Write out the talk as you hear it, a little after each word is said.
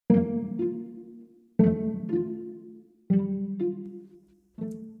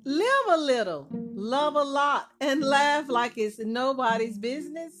a little, love a lot, and laugh like it's nobody's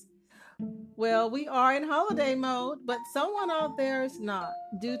business? Well, we are in holiday mode, but someone out there is not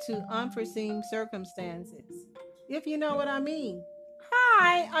due to unforeseen circumstances. If you know what I mean.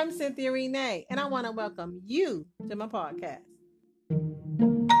 Hi, I'm Cynthia Renee, and I want to welcome you to my podcast.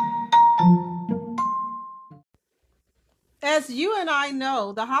 As you and I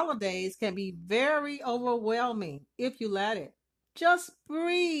know, the holidays can be very overwhelming if you let it. Just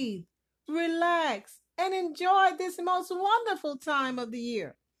breathe, relax, and enjoy this most wonderful time of the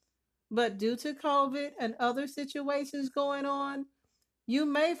year. But due to COVID and other situations going on, you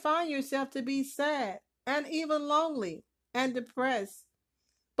may find yourself to be sad and even lonely and depressed.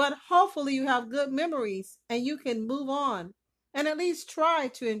 But hopefully, you have good memories and you can move on and at least try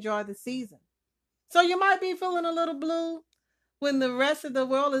to enjoy the season. So you might be feeling a little blue when the rest of the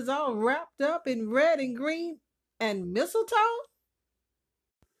world is all wrapped up in red and green and mistletoe.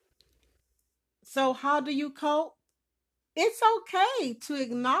 So, how do you cope? It's okay to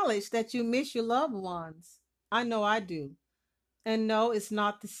acknowledge that you miss your loved ones. I know I do. And no, it's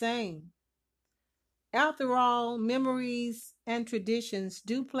not the same. After all, memories and traditions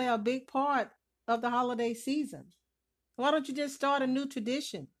do play a big part of the holiday season. Why don't you just start a new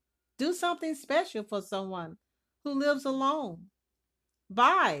tradition? Do something special for someone who lives alone.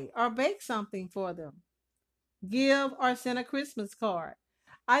 Buy or bake something for them. Give or send a Christmas card.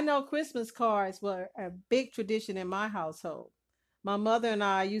 I know Christmas cards were a big tradition in my household. My mother and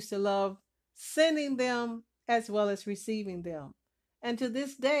I used to love sending them as well as receiving them. And to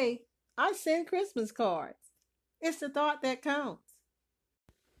this day, I send Christmas cards. It's the thought that counts.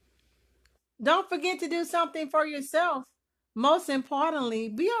 Don't forget to do something for yourself. Most importantly,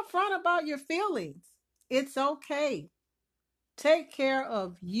 be upfront about your feelings. It's okay. Take care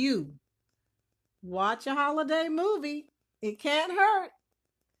of you. Watch a holiday movie. It can't hurt.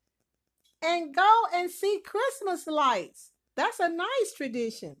 And go and see Christmas lights. That's a nice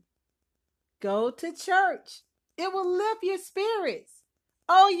tradition. Go to church. It will lift your spirits.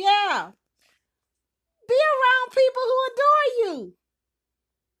 Oh, yeah. Be around people who adore you.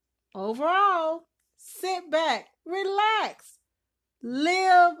 Overall, sit back, relax,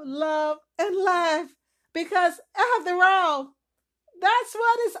 live, love, and laugh. Because after all, that's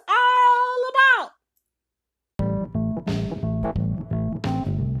what it's all about.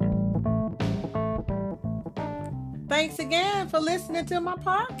 Thanks again for listening to my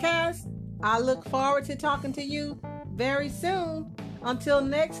podcast. I look forward to talking to you very soon. Until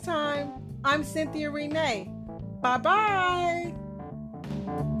next time, I'm Cynthia Renee. Bye-bye.